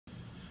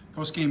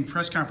Postgame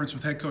press conference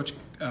with head coach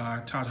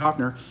Todd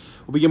Hoffner.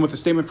 We'll begin with a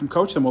statement from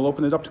coach, then we'll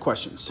open it up to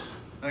questions.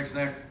 Thanks,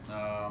 Nick.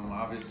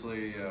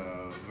 Obviously,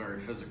 very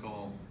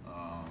physical,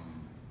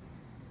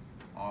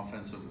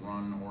 offensive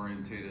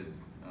run-orientated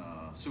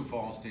Sioux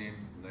Falls team.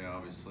 They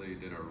obviously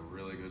did a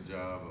really good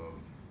job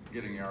of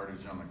getting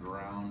yardage on the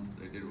ground.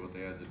 They did what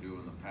they had to do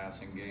in the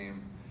passing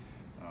game.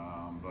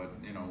 But,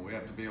 you know, we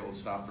have to be able to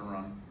stop the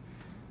run.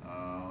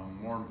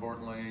 More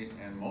importantly,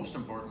 and most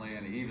importantly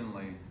and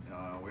evenly,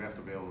 we have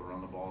to be able to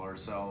run the ball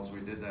ourselves. We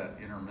did that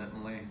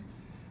intermittently.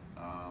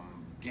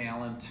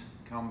 Gallant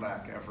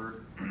comeback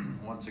effort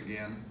once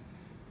again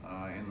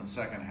in the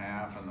second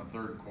half and the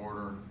third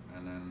quarter,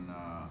 and then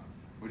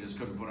we just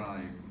couldn't put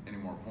on any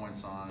more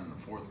points on in the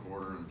fourth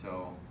quarter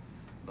until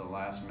the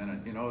last minute.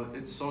 You know,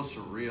 it's so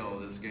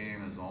surreal. This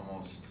game is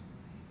almost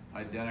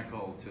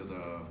identical to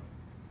the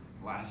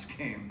last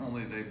game,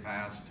 only they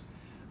passed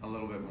a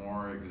little bit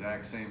more,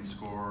 exact same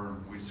score.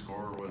 We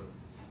score with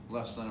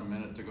less than a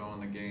minute to go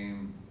in the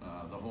game,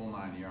 the whole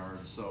 9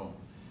 yards. So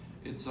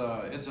it's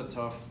a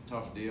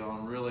tough deal.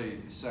 I'm really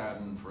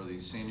saddened for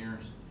these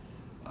seniors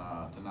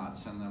to not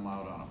send them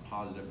out on a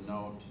positive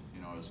note.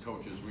 You know, as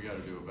coaches, we got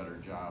to do a better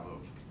job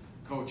of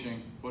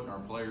coaching, putting our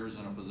players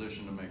in a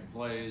position to make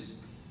plays.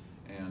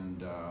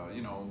 And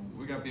you know,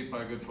 we got beat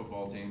by a good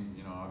football team.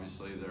 You know,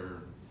 obviously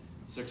they're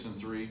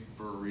 6-3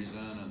 for a reason,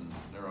 and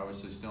they're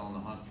obviously still in the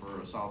hunt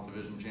for a South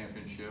Division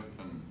championship,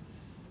 and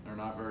they're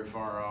not very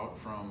far out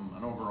from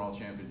an overall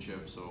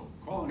championship. So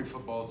quality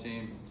football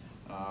team.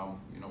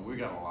 You know, we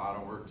got a lot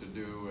of work to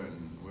do,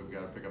 and we've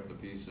got to pick up the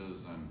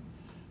pieces and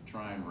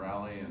try and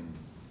rally and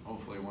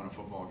hopefully win a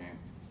football game.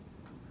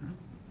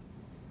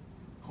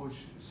 Coach,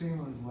 seeing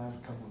those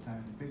last couple of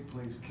times, big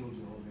plays killed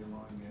you all day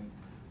long, and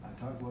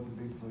talk about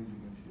the big plays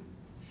against you.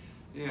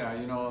 Yeah,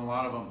 you know, a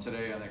lot of them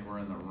today I think were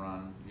in the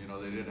run. You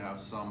know, they did have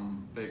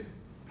some big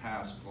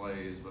pass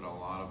plays, but a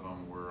lot of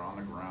them were on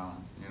the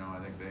ground. You know,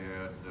 I think they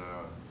had,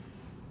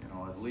 you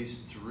know, at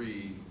least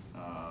 3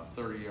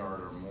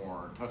 30-yard or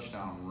more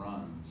touchdown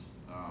runs.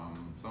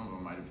 Some of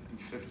them might have been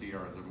 50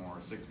 yards or more,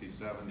 60,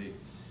 70.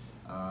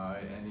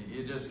 And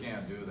you just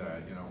can't do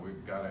that. You know,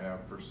 we've got to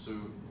have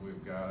pursuit.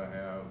 We've got to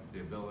have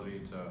the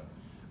ability to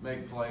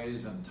make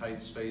plays in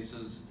tight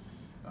spaces.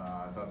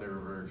 I thought they were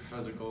very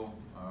physical.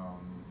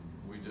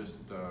 We just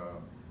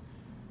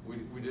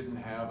we didn't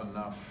have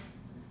enough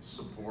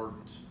support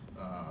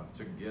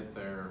to get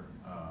there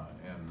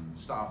and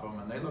stop them,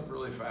 and they looked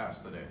really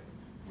fast today.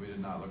 We did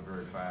not look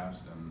very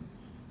fast, and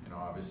you know,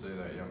 obviously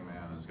that young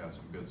man has got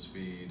some good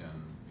speed,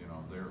 and you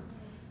know,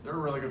 they're a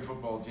really good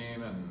football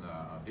team, and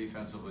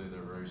defensively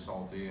they're very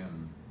salty,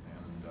 and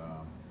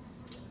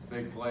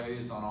big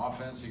plays on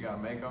offense, you got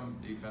to make them.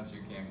 Defense,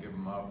 you can't give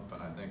them up,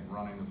 and I think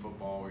running the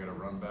football, we got to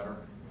run better.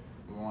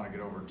 We want to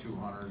get over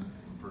 200.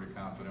 I'm pretty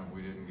confident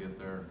we didn't get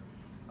there.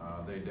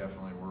 They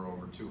definitely were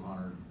over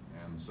 200,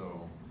 and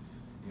so,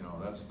 you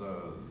know, that's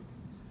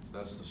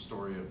the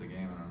story of the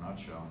game in a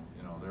nutshell.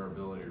 You know, their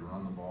ability to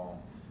run the ball,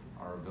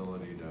 our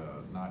ability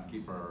to not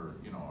keep our,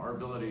 you know, our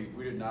ability.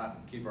 We did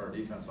not keep our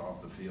defense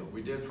off the field.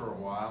 We did for a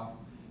while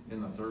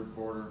in the third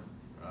quarter,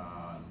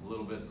 a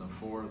little bit in the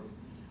fourth,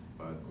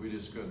 but we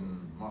just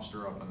couldn't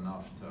muster up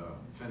enough to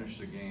finish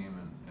the game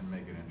and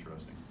make it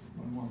interesting.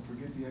 One more,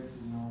 forget the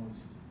X's and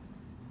O's.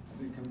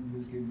 I think coming to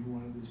this game, you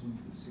wanted this one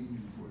for the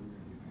seniors more than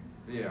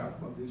anything. Yeah. Talk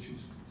about this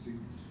year's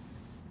seniors.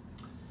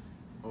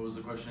 What was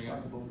the question again?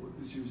 Talk about what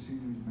this year's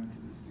seniors meant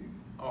to this team.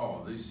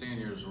 Oh, these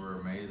seniors were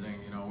amazing.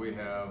 You know, we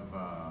have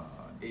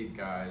 8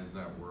 guys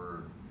that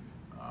were,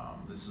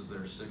 this is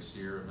their 6th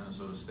year at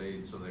Minnesota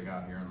State, so they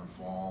got here in the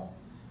fall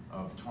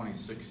of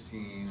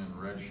 2016 and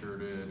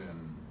redshirted,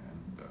 and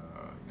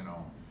you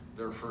know,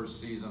 their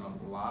first season,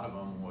 a lot of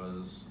them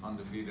was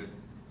undefeated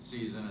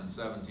season in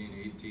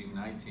 17, 18,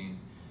 19.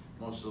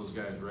 Most of those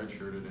guys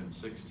redshirted in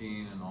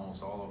 16, and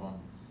almost all of them.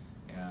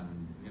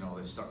 And, you know,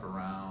 they stuck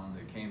around,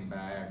 they came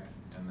back,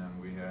 and then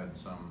we had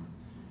some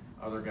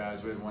other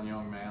guys. We had one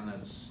young man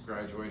that's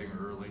graduating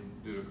early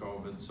due to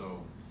COVID,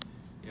 so,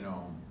 you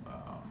know,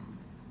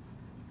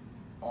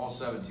 all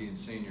 17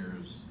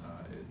 seniors,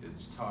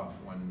 it's tough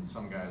when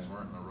some guys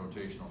weren't in the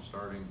rotational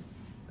starting.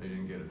 They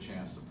didn't get a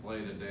chance to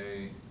play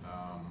today.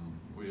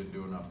 We didn't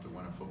do enough to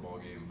win a football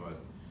game, but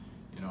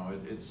you know,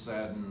 it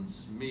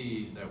saddens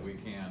me that we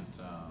can't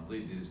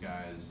lead these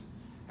guys.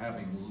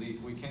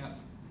 We can't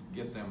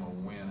get them a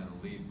win and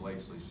leave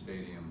Blakesley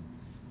Stadium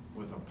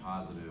with a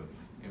positive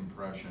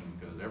impression,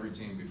 because every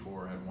team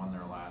before had won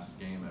their last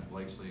game at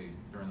Blakesley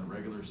during the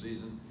regular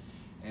season,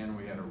 and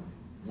we had a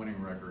winning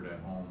record at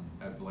home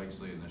at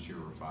Blakesley, and this year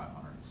we're 500.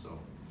 So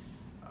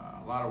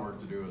a lot of work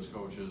to do as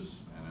coaches,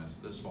 and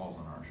this falls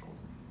on our shoulder.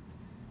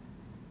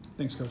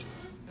 Thanks, Coach.